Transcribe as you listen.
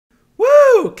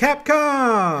Woo!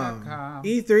 Capcom! Capcom.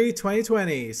 E3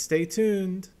 2020. Stay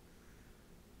tuned.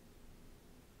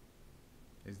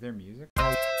 Is there music?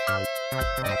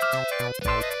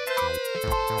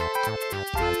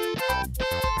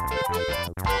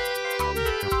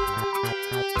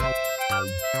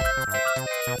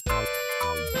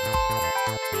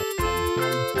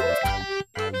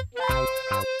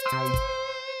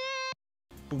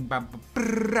 Boom bam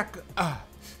brrrrak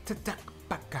tatak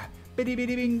baka biddy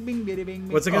biddy bing bing biddy bing.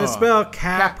 What's it gonna spell?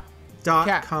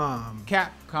 Cap.com.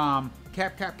 Capcom.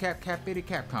 Cap biddy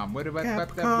Capcom. What about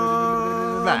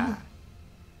Capcom.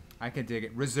 I can dig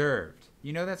it. Reserved.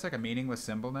 You know that's like a meaningless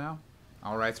symbol now.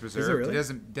 All rights reserved. Is it really?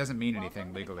 It doesn't mean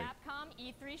anything legally. Capcom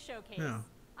E3 Showcase. No.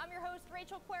 I'm your host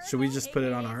Rachel Cuervo. Should we just put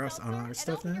it on aka our Seltzer,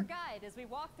 stuff and I'll be now? your guide as we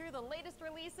walk through the latest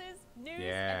releases, news,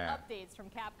 Yeah. and updates from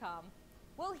Capcom.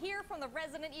 We'll hear from the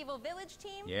Resident Evil Village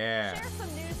team. Yeah. Share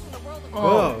some news from the world of Whoa,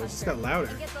 Monster it just got Hunter, louder.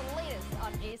 And get the latest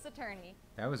on Ace Attorney.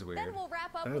 That was weird. Then we'll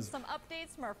wrap up That with was- some updates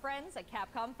from our friends at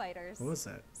Capcom Fighters. What was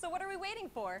that? So what are we waiting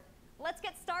for? Let's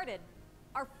get started.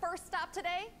 Our first stop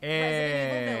today, Hey, Resident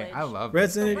Evil Village. I love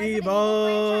Resident The Resident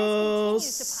Evil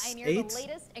franchise continues to pioneer 8. the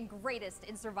latest and greatest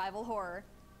in survival horror.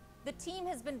 The team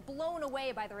has been blown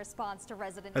away by the response to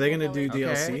Resident Are they Evil gonna do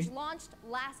Village, DLC? which launched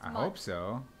last I month. hope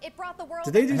so. It brought the world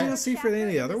Did they do another DLC for any of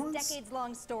the chapter other in ones? this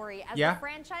decades-long story as Yeah. the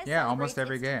franchise Yeah, almost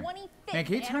every celebrates game. its 25th Man,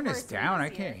 can you turn this anniversary down? I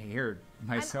this can't year. hear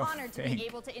myself I'm honored to think. be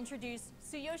able to introduce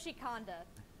Tsuyoshi Kanda,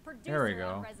 producer There we go.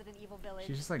 of Resident Evil Village.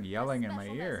 She's just like with a yelling in my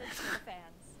special ear. message for the fans.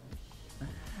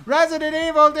 Resident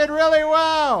Evil did really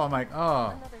well. I'm like,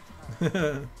 oh. Another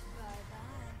time.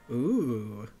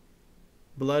 Ooh.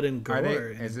 Blood and Are gore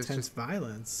they- and is this intense just-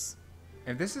 violence.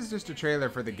 If this is just a trailer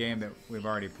for the game that we've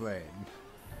already played,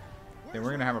 then we're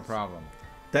gonna have a problem.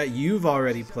 That you've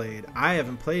already played. I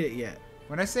haven't played it yet.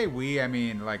 When I say we, I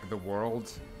mean like the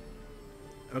world.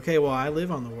 Okay, well, I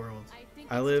live on the world.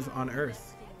 I live on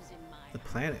Earth. The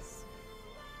planet.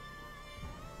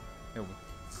 It, Look,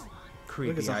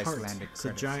 creepy it's a heart. Icelandic It's a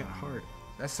credit giant song. heart.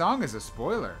 That song is a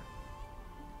spoiler.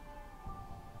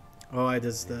 Oh, I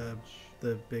does the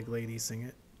big lady sing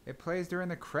it? It plays during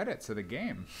the credits of the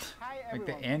game. Like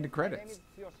the end credits.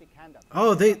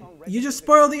 Oh, you just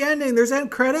spoiled the ending. There's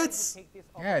end credits?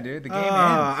 Yeah, dude, the game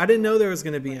Ah, ends. I didn't know there was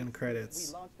going to be end credits.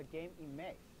 We launched the game in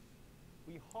May.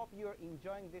 We hope you're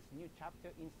enjoying this new chapter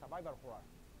in survival horror.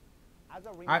 As a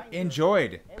I've reminder,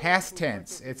 enjoyed. anyone Past who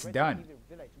tense. purchases It's Resident done. Evil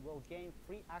Village will gain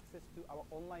free access to our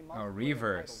online Oh, multiplayer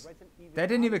reverse. title, Resident Evil That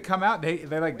didn't even Online. come out. They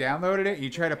like downloaded it. You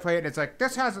try to play it, and it's like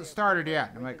this hasn't started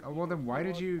yet. I'm like, oh well, then why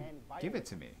did you give it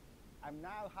to me? I'm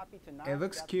now happy to It announce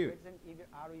looks that cute. Resident Evil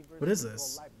RE What is version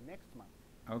this? will live next month.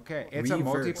 Okay, it's a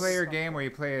Reverse. multiplayer game where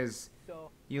you play as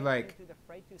So you get like. into the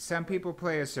fray to Some celebrate people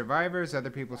play as survivors, other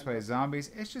people play as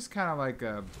zombies. It's just kind of like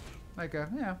a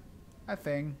a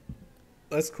thing.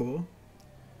 That's cool.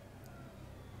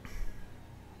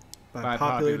 By, By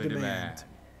popular popular demand. demand.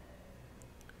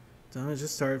 Donna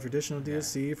just started for additional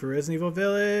DLC for Resident Evil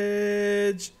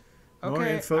Village. More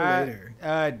Okay, info later.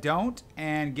 don't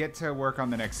and get to work on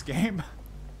the next game.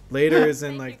 Later is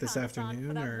in Thank like you, this Kanda-san, for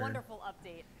afternoon that or wonderful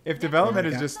update. If Next development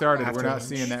up, has just some started, After we're not lunch.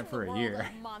 seeing that for from a the world year.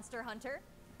 of Monster Hunter.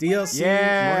 DLC.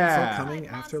 Yeah. More info coming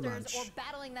Like after monsters lunch. Or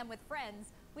battling them with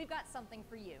friends, we've got something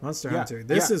for you. Monster Yeah, Hunter.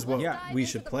 This yeah, is what yeah. we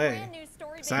should play.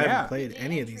 Because I haven't Yeah. played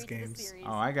any of these games.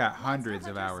 Oh, I got hundreds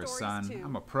of hours, son.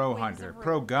 I'm a pro hunter,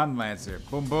 pro gun lancer.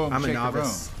 Boom, boom. I'm a shake the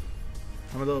novice. room.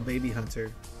 I'm a little baby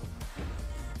hunter.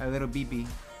 A little BB.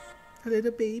 A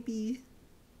little baby.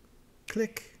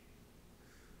 Click.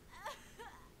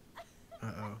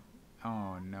 Uh-oh.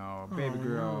 Oh no, baby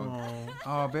girl. Oh,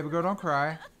 Oh, baby girl, don't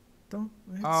cry. don't.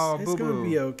 It's, Oh, it's gonna boo-boo.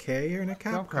 be okay. You're in a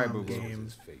Don't cry, Capcom boo-boo. game.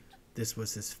 This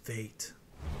was his fate.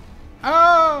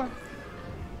 Oh!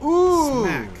 Ooh!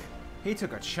 Smack. He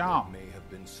took a chomp. May have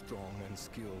been strong and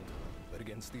skilled, but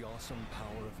against the awesome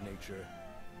power of nature,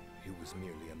 he was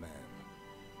merely a man.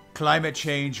 Climate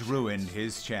change ruined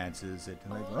his chances at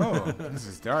like, oh, this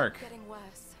is dark. Getting worse.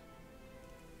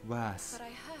 Less. But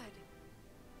I heard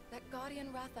that Guardian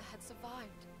Ratha had survived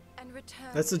and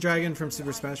returned. That's the to dragon Dragon from Super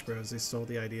Island. Smash Bros. They stole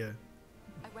the idea.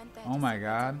 I went there Oh to my see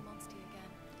God. Monstie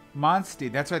again.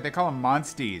 Monstie. That's right. They call them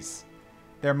monsties.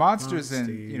 They're monsters in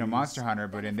Monsties. Monster Hunter,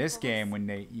 but in this game,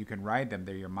 when you can ride them,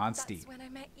 they're your monstie. That's when I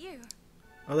met you.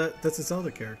 Oh, that's a Zelda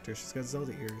character. She's got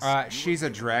Zelda ears. She's a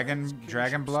dragon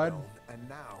blood, And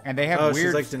now, and they have oh, weird.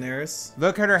 she's like Daenerys.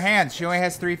 Look at her hands. She only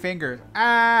has 3 fingers.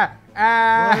 Ah!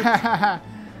 Ah!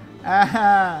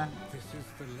 Ah! this is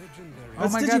the legendary. Oh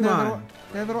That's my Digimon. God!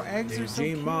 They're little eggs are so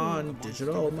cute. Digimon,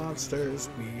 digital monsters.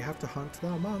 We have to hunt the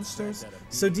monsters.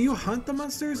 So do you hunt the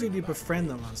monsters or do you befriend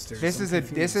the monsters?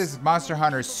 This is Monster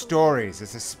Hunter Stories.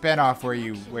 It's a spin-off where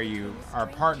you are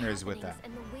partners with them.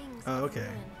 Oh, okay.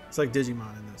 It's like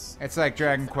Digimon in this. It's like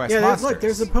Dragon Quest Yeah, Monsters. look,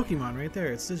 there's a Pokemon right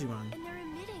there. It's Digimon. And they're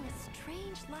emitting a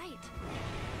strange light.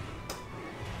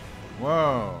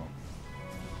 Whoa.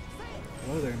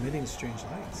 Oh, they're emitting strange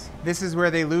lights. This is where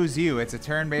they lose you. It's a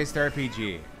turn-based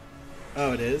RPG.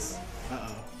 Oh, it is?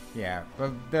 Uh-oh. Yeah,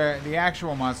 but the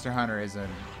actual Monster Hunter is an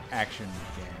action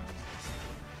game.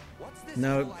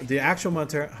 No, the actual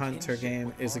Hunter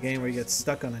game is a game where you get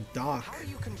stuck on a dock,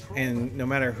 and no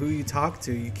matter who you talk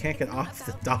to, you can't get off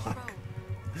the dock.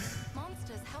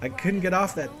 I couldn't get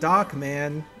off that dock,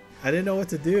 man. I didn't know what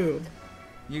to do.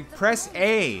 You press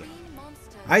A.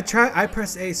 I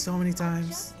pressed A so many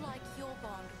times.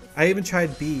 I even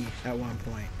tried B at one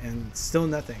point, and still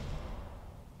nothing.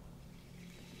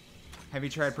 Have you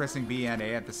tried pressing B and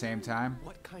A at the same time?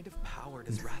 What kind of power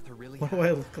does Ratha really What have? do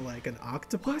I look like, an Why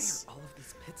octopus? are all of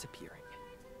these pits appearing?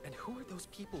 And who are those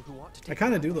people who want to I take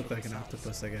kind of do control look like an themselves?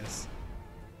 octopus, I guess.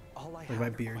 All I Like have my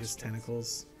are beard is questions.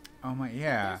 tentacles. Oh my,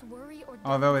 yeah. There's worry or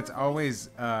Although doubt it's over always,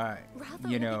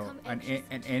 you know,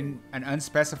 an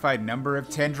unspecified number of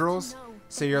tendrils,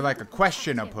 so you're like a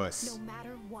question-a-puss. no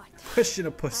matter what. Question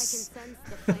of I can puss. sense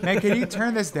the flame. Man, can you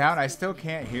turn this down? I still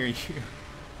can't hear you.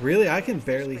 Really? I can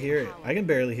barely hear it. I can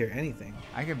barely hear anything.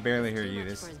 I can barely hear you. Much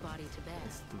This for his body to bear.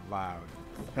 is loud.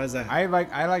 How's that?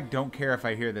 I don't care if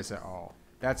I hear this at all.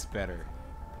 That's better.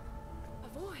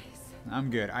 A voice. I'm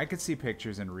good. I could see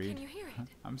pictures and read. Can you hear it?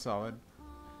 I'm solid.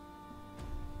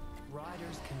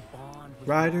 Riders can bond with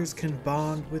Riders can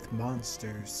bond with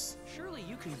monsters. Surely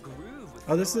you can groove with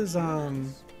Oh, this is They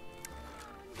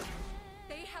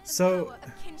have the So- power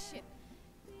of kinship.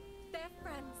 They're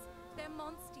friends. They're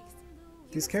monsties.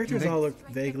 These characters all look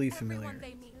vaguely familiar.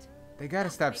 They gotta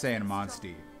stop saying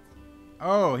Monsty.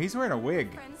 Oh, he's wearing a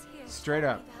wig. Straight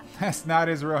up. That's not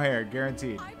his real hair,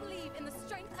 guaranteed. I believe in the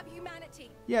strength of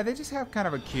humanity. Yeah, they just have kind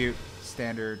of a cute,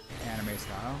 standard anime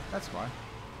style. That's why.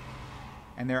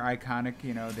 And they're iconic,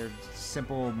 you know, they're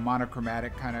simple,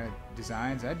 monochromatic kind of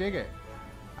designs. I dig it.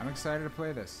 I'm excited to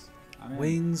play this. I'm in.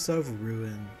 Wings of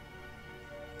Ruin.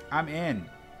 I'm in.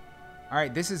 All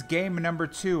right, this is game number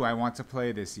 2 I want to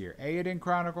play this year. Aiden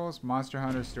Chronicles, Monster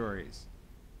Hunter Stories.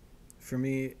 For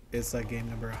me, it's like game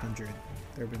number 100.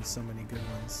 There have been so many good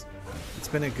ones. It's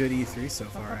been a good E3 so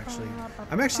far, actually.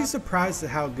 I'm actually surprised at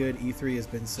how good E3 has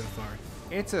been so far.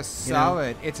 It's a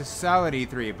solid, it's a solid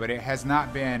E3, but it has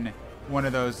not been one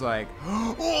of those like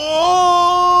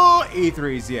oh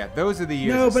E3s yet. Those are the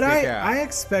years No, that but stick out. I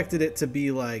expected it to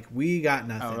be like we got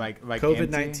nothing. like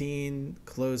COVID-19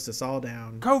 closed us all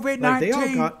down.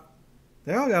 COVID-19. Like,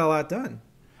 they all got a lot done.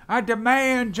 I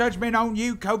demand judgment on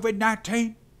you,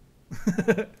 COVID-19.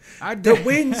 The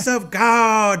winds of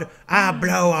God, I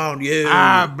blow on you.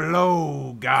 I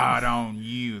blow God on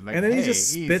you. Like, And then he hey, just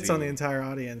spits easy. on the entire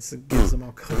audience and gives them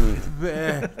all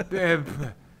COVID.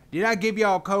 Did I give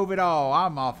y'all COVID? Oh,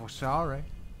 I'm awful sorry.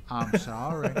 I'm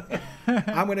sorry.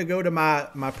 I'm gonna go to my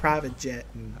private jet.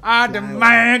 And I fly away.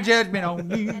 demand judgment on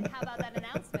you. And how about that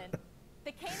announcement?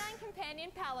 The canine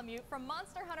companion Palamute from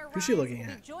Monster Hunter Rise Who's she looking will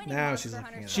be at? joining Now Monster she's Hunter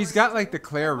looking at Stories. She's got like the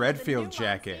Claire Along with the Redfield new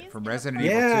jacket monsters from and a Resident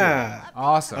fresh Evil 2. Yeah.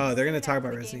 Awesome. Oh, they're gonna talk After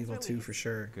about the Resident game's Evil 2 release. for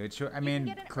sure. Good choice. I You can mean,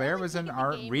 get an Claire early was an ticket to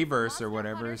art game reverse for or Monster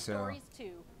whatever, Hunter so Stories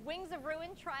 2, Wings of Ruin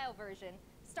trial version,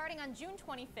 starting on June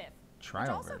 25th. Trial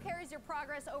which also version. carries your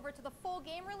progress over to the full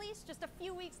game release just a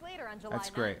few weeks later on July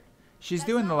that's 9th. great. She's That's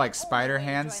doing the not like the only spider way to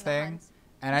hands join the thing. hunt.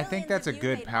 And I think that's a Millions of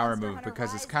you good made power Monster move Hunter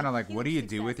because it's Rise kind of a like, what do you huge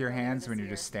do with your success hands earlier when you're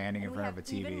this just year. standing in And front of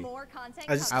a we have even TV? more content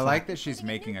I just coming, I like that she's including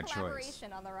making new a choice.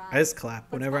 collaboration on the rise. I just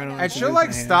clap whenever I don't. know what And to she'll do like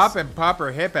with my stop hands. and pop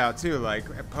her hip out too, like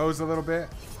pose a little bit,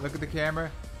 look at the camera.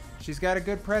 She's got a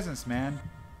good presence, man.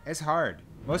 It's hard.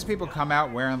 Most people come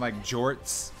out wearing like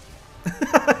jorts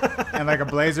and like a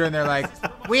blazer, and they're like,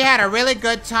 "We had a really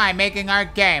good time making our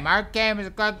game. Our game is a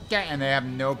good game," and they have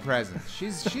no presence.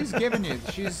 She's giving you,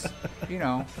 you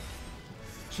know,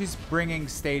 she's bringing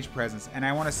stage presence, and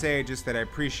I want to say just that I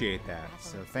appreciate that.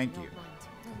 So thank you.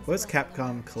 What's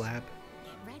Capcom collab?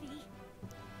 Get ready.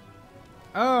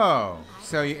 Oh,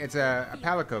 so it's a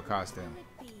Palico costume.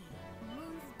 Let it be.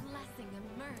 Moon's blessing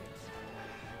emerge.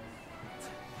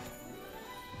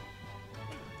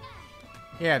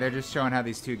 Yeah, they're just showing how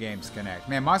these two games connect.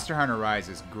 Man, Monster Hunter Rise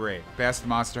is great. Best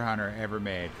Monster Hunter ever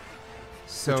made.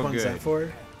 So Which one's good. that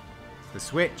for? The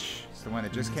Switch. It's the one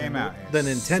that just came out. The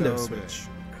It's Nintendo so good. Switch.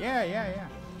 Yeah.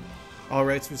 All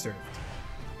rights reserved.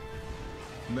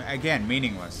 But again,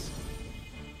 meaningless.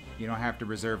 You don't have to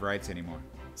reserve rights anymore.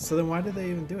 So then why did they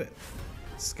even do it?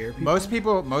 scare people?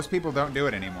 Most people don't do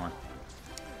it anymore.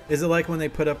 Is it like when they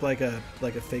put up like a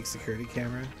fake security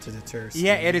camera to deter?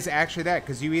 Yeah, stealing? it is actually that,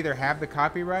 because you either have the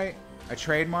copyright, a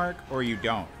trademark, or you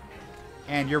don't.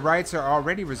 And your rights are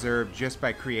already reserved just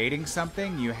by creating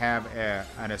something. You have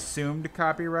an assumed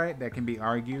copyright that can be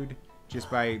argued just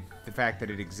by the fact that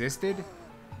it existed.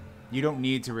 You don't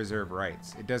need to reserve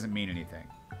rights. It doesn't mean anything.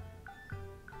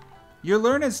 You're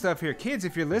learning stuff here. Kids,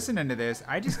 if you're listening to this,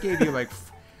 I just gave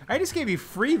you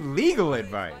free legal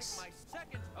advice.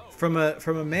 From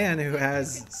a man who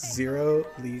has zero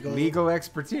legal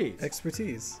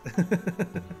expertise.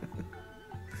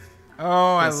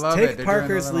 Oh, I love it. Take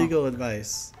Parker's legal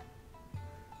advice.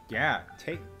 Yeah,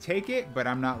 take it, but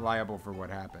I'm not liable for what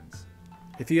happens.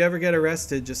 If you ever get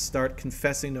arrested, just start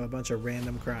confessing to a bunch of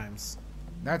random crimes.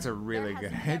 That's a really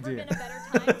good idea.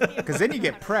 Because then you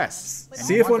get press.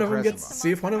 See if one of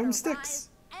them sticks.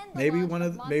 Maybe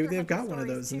they've got one of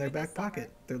those in their back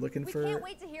pocket. They're looking for Can't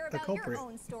wait to hear a about culprit. your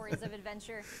own stories of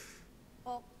adventure.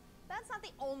 Well, that's not the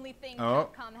only thing Oh.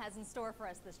 Capcom has in store for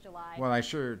us this July. Well, I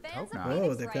sure Fans hope of not. Phoenix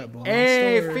Oh, they've got Wright Blown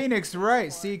Hey, Story. Phoenix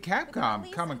Wright. See, Capcom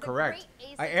coming correct.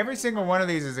 Every single one of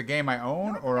these is a game I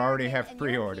own or already have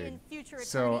pre-ordered.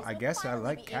 So I guess I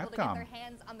like Capcom.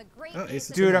 Oh, Ace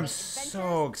Dude, I'm Attorney.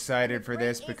 so excited for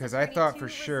this because I thought for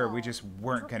sure we just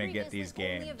weren't going to get these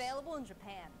games.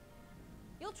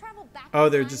 Oh,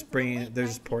 they're just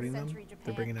porting them?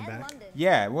 They're bringing them back?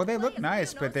 Yeah, well, they look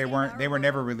nice, but they were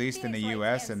never released in the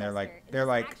US, and they're like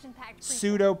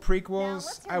pseudo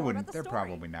prequels. They're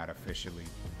probably not officially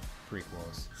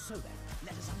prequels.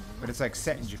 But it's like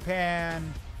set in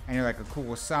Japan, and you're like a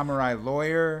cool samurai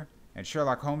lawyer, and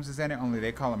Sherlock Holmes is in it, only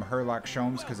they call him Herlock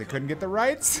Sholmes because they couldn't get the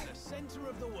rights.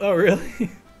 Oh,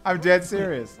 really? I'm dead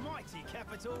serious.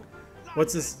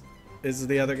 What's this? Is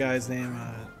the other guy's name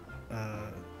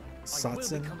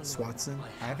Swatson?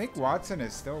 I think Watson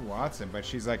is still Watson, but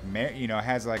she's like,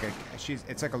 has like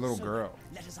it's like a little girl.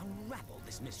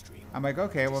 I'm like,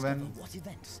 okay, well then,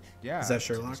 yeah. Is that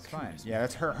Sherlock? That's fine. Yeah,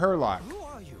 that's Herlock.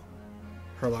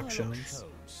 Herlock Sholmes.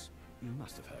 You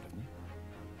must have heard of me.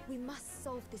 We must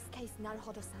solve this case,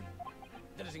 Naruhodo-san.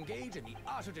 Let us engage in the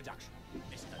art of deduction,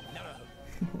 Mr.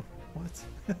 Naruhodo.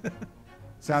 What?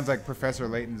 Sounds like Professor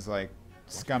Layton's like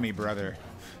scummy brother.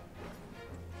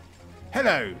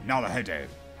 Hello, Naruhodo.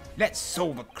 Let's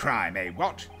solve a crime, eh?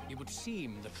 What? It would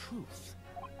seem the truth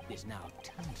is now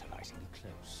tantalizingly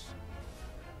close.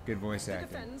 Good voice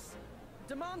acting.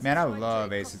 Man, I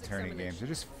love Ace Attorney games. They're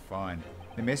just fun.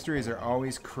 The mysteries are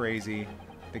always crazy.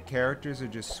 The characters are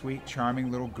just sweet,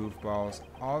 charming little goofballs.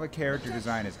 All the character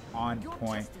design is on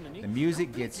point. The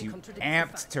music gets you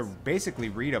amped to basically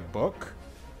read a book.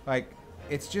 Like,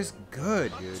 it's just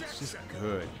good, dude. It's just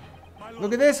good.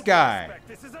 Look at this guy.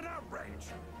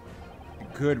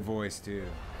 Good voice, too.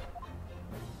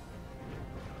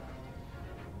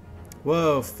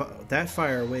 Whoa, that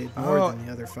fire weighed more than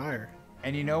the other fire.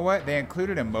 And you know what? They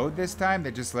included a mode this time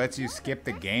that just lets you skip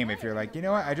the game if you're like, you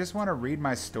know what? I just want to read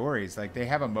my stories. Like, they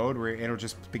have a mode where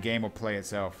the game will play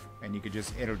itself, and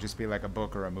it'll just be like a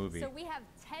book or a movie. So we have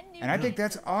 10 new And I think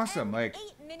that's games awesome. and Like, 8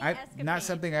 mini not escapades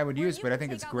something I would use, where but you I think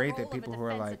can it's take on the great role that of a people who are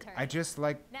defense like, attorney. I just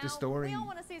like Now, the story we all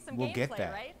want to see some will gameplay, get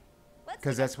that. right? Let's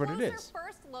 'Cause take that's a what it closer is.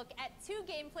 First look at 2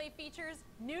 gameplay features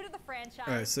new to the franchise.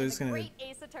 All right, so in just the gonna Great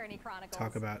Ace Attorney Chronicles.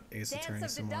 Talk about Ace Attorney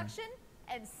Dance some of more. deduction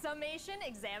and summation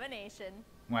examination.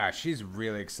 Wow, she's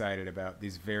really excited about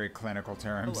these very clinical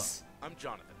terms. I'm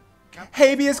Jonathan,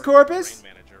 Habeas corpus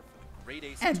brain manager for the Great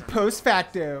Ace and Attorney. post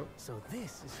facto. So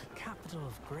this is the capital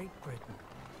of Great Britain.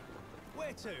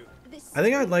 Where to? I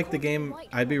think I'd like the game.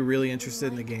 I'd be really interested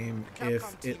in the game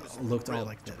if it looked all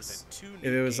like this.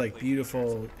 If it was like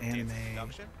beautiful anime,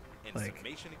 like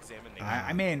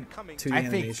I mean, 2D I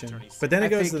think- animation. But then it I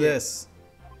goes think to it- this.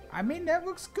 I mean, that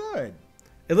looks good.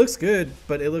 It looks good,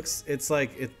 but it's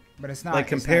like it. But it's not Like,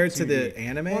 it's not compared to 2D. the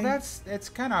anime? Well, it's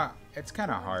kind of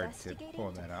hard to pull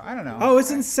that out. I don't know. Oh,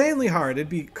 it's insanely hard. It'd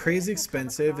be crazy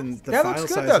expensive, and the that file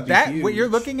looks size good though. would be That huge. what you're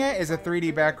looking at is a 3D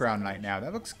background right now.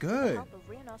 That looks good.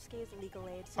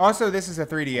 Also, this is a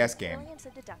 3DS game.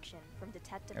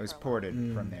 It was ported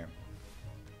from there.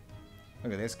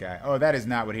 Look at this guy. Oh, that is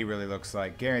not what he really looks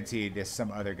like. Guaranteed, there's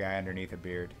some other guy underneath a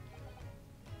beard.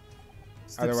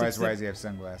 Snip, Otherwise, snip, why snip. does he have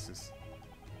sunglasses?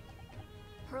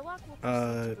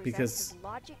 Because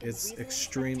it's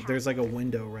extreme. There's like a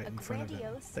window right in front of him.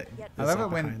 I love like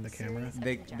it when behind the camera.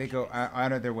 they go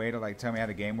out of their way to like tell me how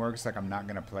the game works. Like I'm not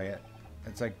gonna play it.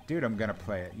 It's like, dude, I'm gonna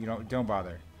play it. You don't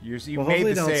bother. You Well, made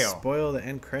hopefully the don't sale. spoil the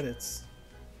end credits.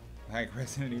 Like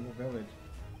Resident Evil Village.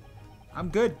 I'm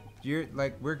good.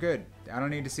 We're good. I don't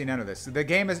need to see none of this. The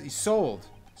game is sold.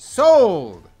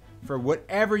 Sold. for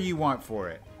whatever you want for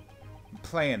it. I'm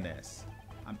playing this.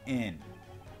 I'm in.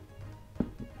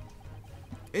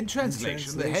 In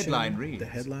translation, the headline reads, the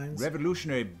headlines?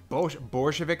 Revolutionary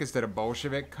Bolshevik instead of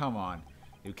Bolshevik? Come on.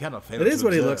 You cannot fail It is to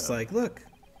what he observe. looks like. Look.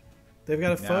 They've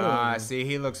got a photo of Nah, him. see,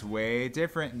 he looks way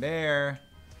different there.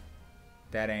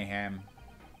 That ain't him.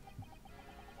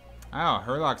 Oh,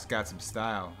 Herlock's got some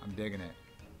style. I'm digging it.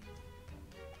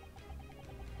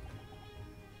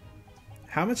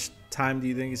 How much time do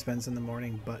you think he spends in the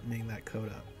morning buttoning that coat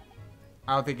up?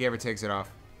 I don't think he ever takes it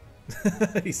off.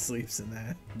 He sleeps in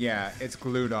that. Yeah, it's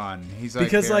glued on. He's like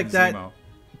Because Baron like that Zemo.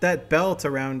 that belt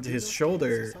around his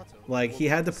shoulder, like he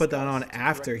had to put that on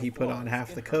after he put on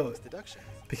half the coat.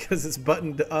 Because it's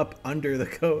buttoned up under the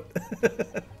coat.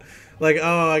 Like,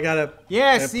 oh, I gotta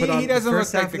See, put on he doesn't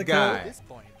first look half like of the coat, guy.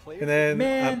 and then I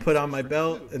Man. put on my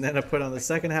belt, and then I put on the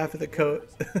second half of the coat.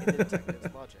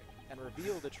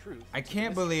 I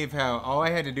can't believe how all I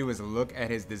had to do was look at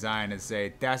his design and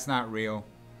say, that's not real.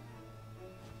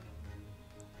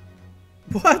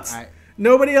 What? I-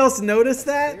 Nobody else noticed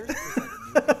that?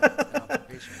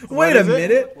 Wait a is it?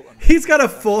 minute. He's got a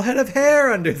full head of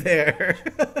hair under there.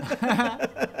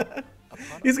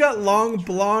 He's got long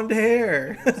blonde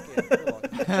hair.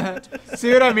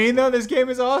 See what I mean, though? This game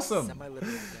is awesome.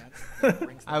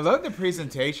 I love the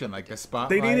presentation, like the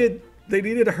spotlight. They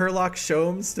needed Herlock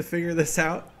Sholmes to figure this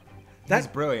out. That's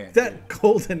brilliant. That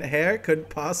golden hair couldn't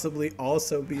possibly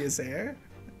also be his hair.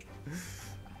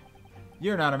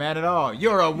 You're not a man at all.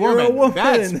 You're a woman. a woman.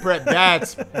 Judging from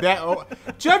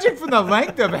the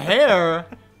length of hair,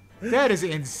 that is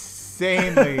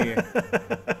insanely,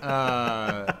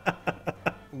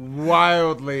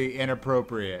 wildly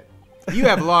inappropriate. You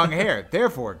have long hair,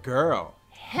 therefore, girl.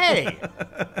 Hey,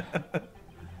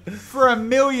 for a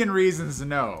million reasons,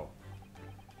 no.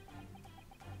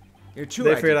 You're true.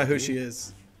 They figured out who she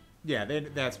is. Yeah,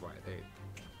 that's why they.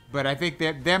 But I think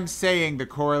that them saying the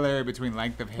corollary between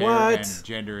length of hair What? and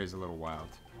gender is a little wild.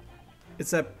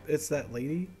 It's that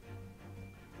lady.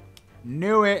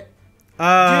 Knew it.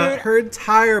 Dude. Her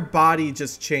entire body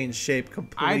just changed shape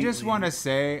completely. I just want to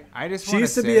say. She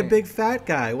used to be a big fat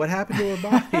guy. What happened to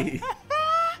her body?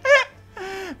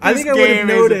 I think I would have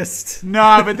noticed.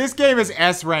 Nah, but this game is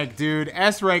S rank, dude.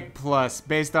 S rank plus,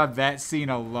 based on that scene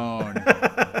alone.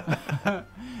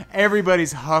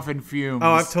 Everybody's huffing fumes.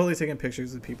 Oh, I've totally taken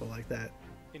pictures of people like that.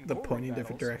 The pointing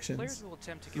different directions.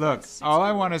 Look, all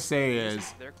I want to say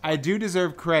is, I do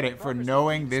deserve credit for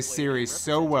knowing this series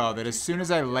so well that as soon as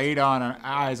I laid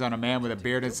eyes on a man with a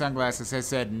beard and sunglasses, I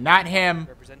said, not him,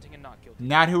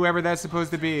 not whoever that's supposed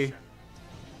to be.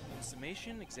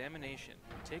 Summation examination.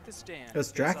 Take a stand.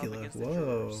 That's Dracula.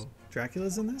 Whoa.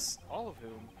 Dracula's in this? All of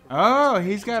whom. Oh,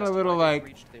 he's got a little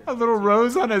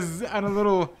rose on a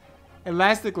little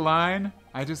elastic line.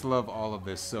 I just love all of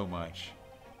this so much.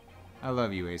 I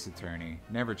love you, Ace Attorney.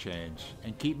 Never change.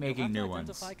 And keep making new ones.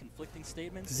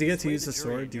 Does he get to use the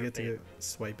sword? Do you get to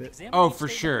swipe it? Oh, for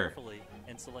sure.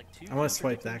 I want to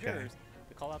swipe that guy.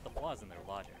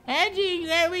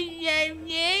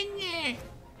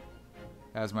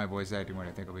 That was my voice acting what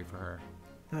I think will be for her.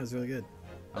 That was really good.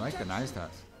 I like the nice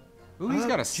toss. Ooh, he's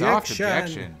got a soft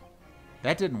objection.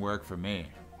 That didn't work for me.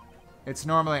 It's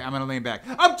normally, I'm going to lean back.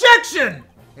 Objection!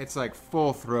 It's like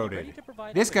full-throated.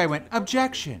 This guy went,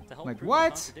 objection. Like,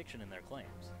 what?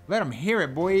 Let him hear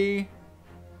it, boy.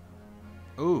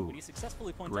 Ooh. When you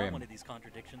successfully point out one of these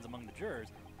contradictions among the jurors,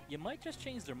 you might just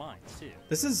change their minds, too.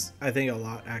 This is, I think, a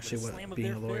lot, actually, what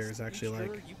being a lawyer is actually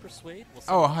like.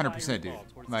 Oh, 100%, dude.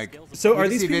 Like, so are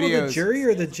these people the jury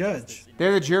or the judge?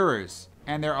 They're the jurors.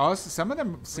 And they're also, some of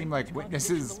them seem like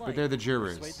witnesses, but they're the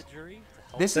jurors.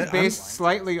 This is based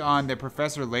slightly on the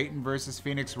Professor Layton versus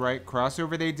Phoenix Wright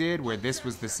crossover they did, where this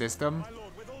was the system.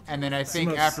 And then I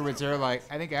think afterwards they were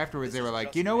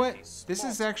like, you know what? This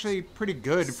is actually pretty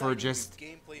good for just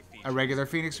a regular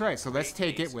Phoenix Wright. So let's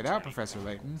take it without Professor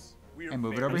Layton and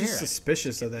move it over I'm here. just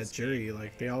suspicious of that jury.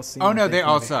 Like they all seem. Oh no, like they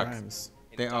all commit suck. crimes.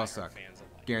 They all suck.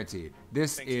 Guaranteed.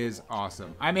 This is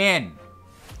awesome. I'm in.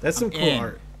 That's some cool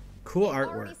art. Cool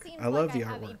artwork. I love the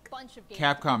artwork.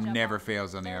 Capcom never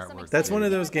fails on the artwork. That's one of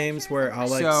those games where I'll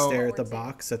like stare at the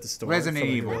box at the store. Resident for,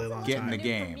 like, Evil, a really long get time. in the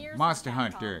game. Monster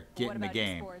Hunter, get in the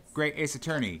game. Great Ace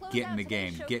Attorney, get in the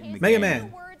game. Get in the Mega game.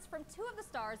 Man.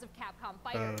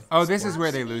 Oh, this is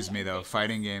where they lose me though.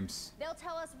 Fighting games.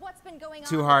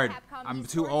 Too hard. I'm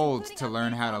too old to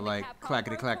learn how to like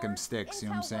clackety clack them sticks. You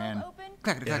know what I'm saying?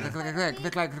 Clackety clack clack clack clack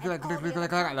clack clack clack clack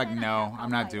clack. Like no,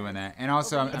 I'm not doing that. And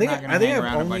also I'm not gonna hang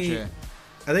around a bunch of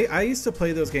I used to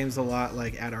play those games a lot,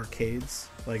 like at arcades,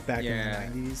 like back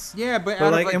in the 90s. Yeah, but like, out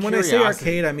of, like, and when I say curiosity.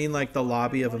 arcade, I mean like the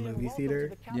lobby of a movie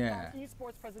theater. Yeah.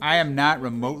 I am not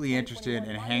remotely interested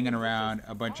in hanging around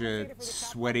a bunch of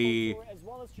sweaty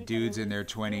dudes in their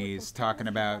 20s talking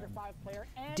about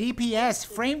DPS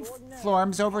frame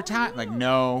forms over time. Like,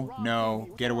 no,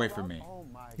 get away from me.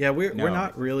 Yeah, we're No.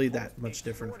 not really that much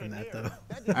different from that though.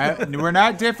 We're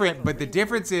not different, but the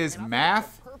difference is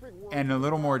math and a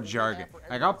little more jargon.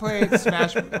 Like, I'll play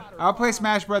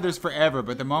Smash Brothers forever,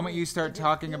 but the moment you start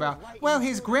talking about, well,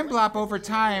 his Grimblop over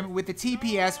time with the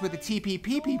TPS with the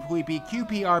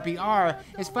TPPPPQPRPR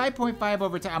is 5.5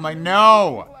 over time. I'm like,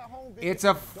 no, it's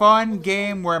a fun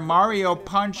game where Mario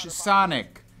punch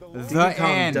Sonic. The Capcom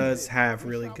end. does have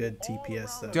really good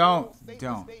TPS though.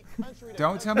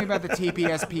 Don't tell me about the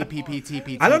TPS PPP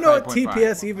TPT. I don't know what 5.5.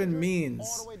 TPS even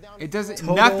means. It doesn't.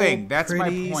 Total Nothing. That's my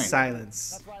pretty point.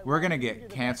 Silence. We're gonna get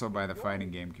canceled by the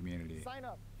fighting game community.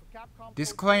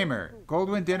 Disclaimer: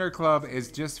 Goldwyn Dinner Club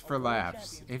is just for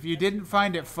laughs. If you didn't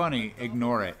find it funny,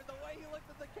 ignore it.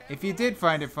 If you did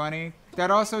find it funny,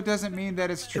 that also doesn't mean that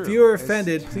it's true. If you were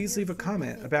offended, please leave a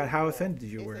comment about how offended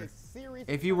you were.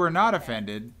 If you were not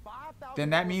offended, then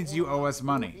that means you owe us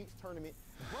money.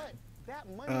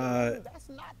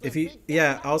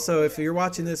 Also, if you're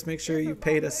watching this, make sure you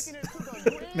paid us.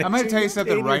 I'm going to tell you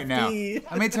something right now.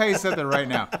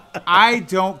 I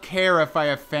don't care if I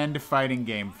offend fighting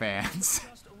game fans.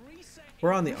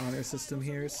 We're on the honor system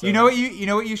here. So. You know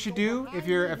what you should do if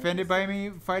you're offended by me,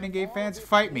 fighting game fans?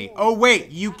 Fight me. Oh wait,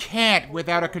 you can't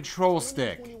without a control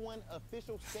stick.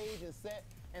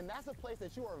 And that's a place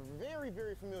that you are very,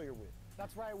 very familiar with.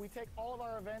 That's right. We take all of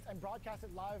our events and broadcast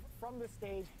it live from the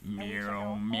stage.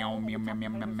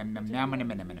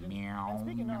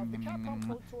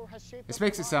 This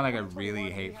makes it sound like I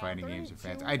really hate fighting games with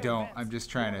fans. I don't. I'm just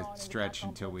trying to stretch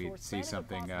until we see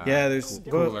something. Yeah, there's.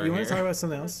 cooler Well, you want here. to talk about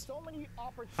something else?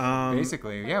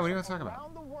 Basically, yeah. What do you want to talk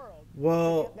about?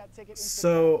 Well,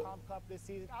 so,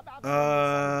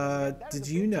 did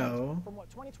you know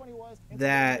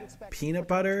that peanut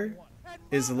butter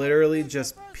is literally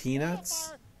just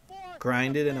peanuts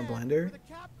grinded in a blender?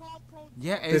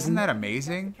 Yeah, isn't that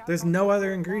amazing? There's no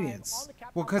other ingredients.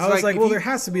 Well, because I was like, well, if there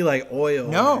has to be like oil.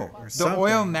 No, or the something.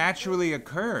 oil naturally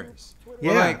occurs.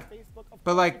 Yeah.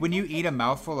 But like when you eat a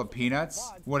mouthful of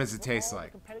peanuts, what does it taste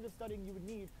like?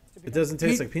 It doesn't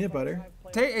taste like peanut butter.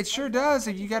 It sure does.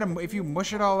 If you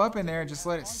mush it all up in there and just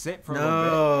let it sit for a little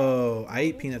No, I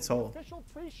eat peanuts whole.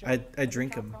 I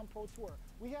drink them.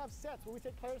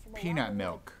 Peanut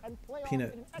milk.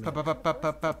 Peanut.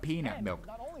 Peanut milk.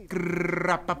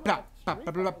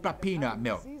 Peanut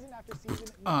milk.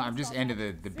 I'm just into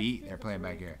the beat they're playing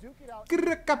back here.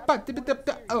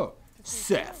 Oh,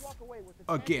 Seth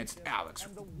against Alex.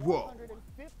 Whoa.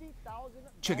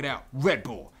 Check it out. Red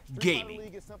Bull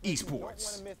Gaming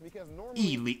Esports.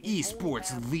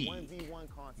 Esports League.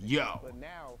 Yo.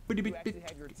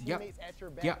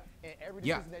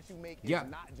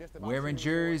 Yep. Wearing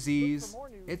jerseys.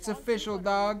 It's official,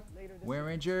 dog.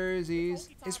 Wearing jerseys.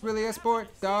 It's really a sport,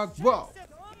 dog. Whoa.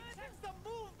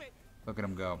 Look at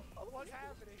him go.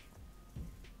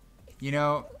 You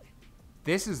know,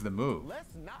 this is the move.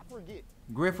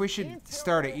 Griff, we should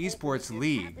start an esports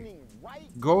league.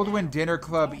 Goldwyn Dinner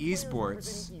Club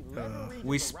Esports.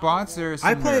 We sponsor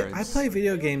some nerds. I play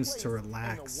video games to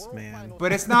relax, man.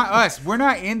 But it's not us. We're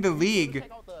not in the league.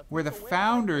 We're the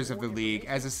founders of the league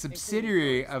as a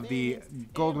subsidiary of the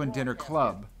Goldwyn Dinner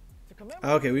Club.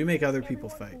 Okay, we make other people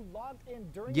fight.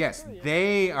 Yes,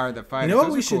 they are the fighters. You know what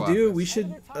Those we are should cool do? outfits. We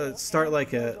should start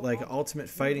like an Ultimate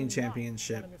Fighting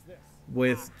Championship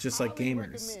with just like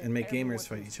gamers and make gamers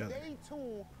fight each other.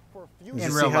 In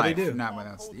Just real see how life, they do. not with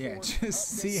us. Yeah, just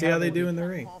see how they do in the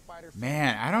ring.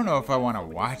 Man, I don't know if I want to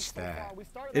watch that.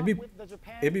 It'd be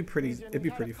pretty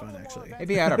fun actually. It'd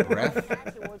be out of breath.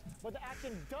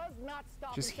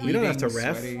 Just heaving, We don't have to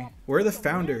ref. sweaty. We're the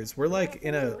founders. We're like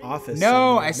in an office. No,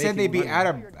 somewhere I said they'd making be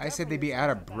money. I said they'd be out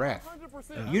of breath.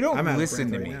 You don't I'm out of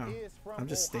listen to breath me. right now. I'm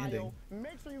just standing.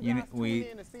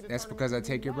 That's because I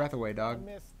take your breath away, dog.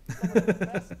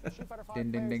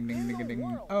 Ding ding ding ding ding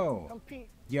ding. Oh,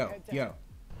 yo.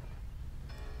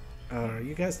 Are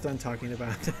you guys done talking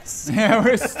about this? Yeah,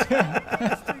 we're still.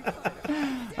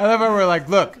 I love how we're like,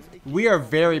 look, we are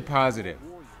very positive,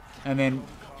 and then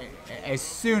as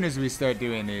soon as we start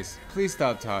doing these, please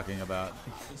stop talking about.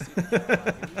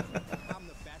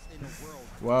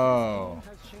 Whoa,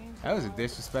 that was a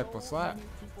disrespectful slap.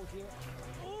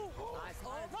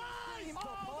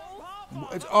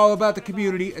 It's all about the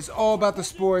community. It's all about the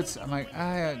sports. I'm like,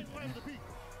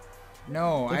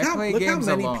 No, I play look games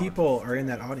how many alone. people are in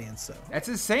that audience, though. That's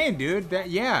insane, dude.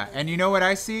 Yeah. And you know what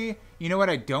I see? You know what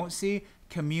I don't see?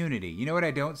 Community. You know what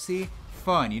I don't see?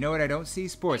 Fun. You know what I don't see?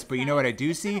 Sports. But you know what I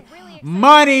do see?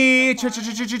 Money!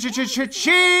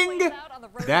 Cha-cha-cha-cha-cha-cha-ching!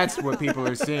 That's what people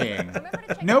are seeing.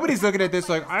 Nobody's looking at this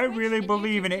like, I really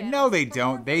believe in it. No, they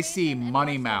don't. They see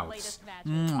money mouths.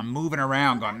 Moving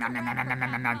around going, nom, nom, nom, nom, nom,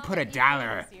 nom, nom, put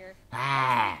 $1.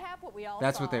 Ah.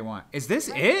 That's what they want. Is this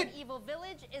it? Evil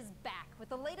Village is back with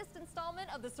the latest installment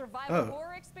of the survival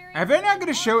horror experience. Are they not going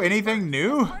to show anything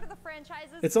new?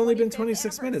 It's only been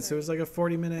 26 minutes. It was like a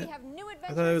 40-minute.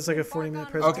 I thought it was like a 40-minute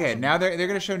presentation. Okay, now they're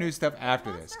going to show new stuff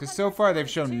after this. Because so far they've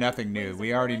shown nothing new.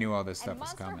 We already knew all this stuff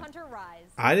was coming.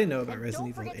 I didn't know about Resident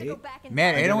Evil 8.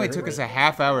 Man, it only took us a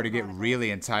half hour to get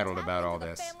really entitled about all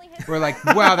this. We're like,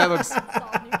 wow, that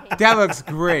looks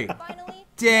great.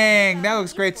 Dang, that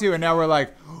looks great too. And now we're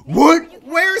like, what?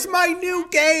 Where's my new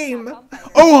game?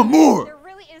 Oh, more! There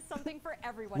really is something for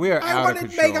everyone. We are I out of wanted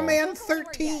control. Mega Man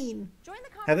 13.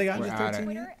 Have they gotten to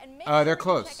 13 yet? They're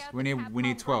close. We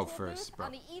need 12 first, bro.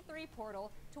 On the E3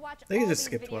 portal to watch They can all just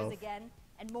these skip videos 12. again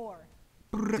and more.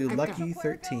 Dude, Lucky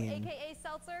Puerto, 13. aka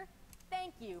Seltzer,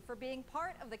 thank you for being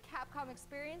part of the Capcom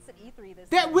experience at E3 this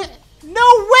That year.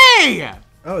 no way!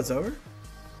 Oh, it's over?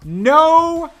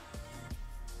 No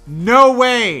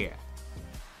way!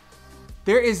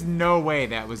 There is no way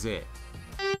that was it.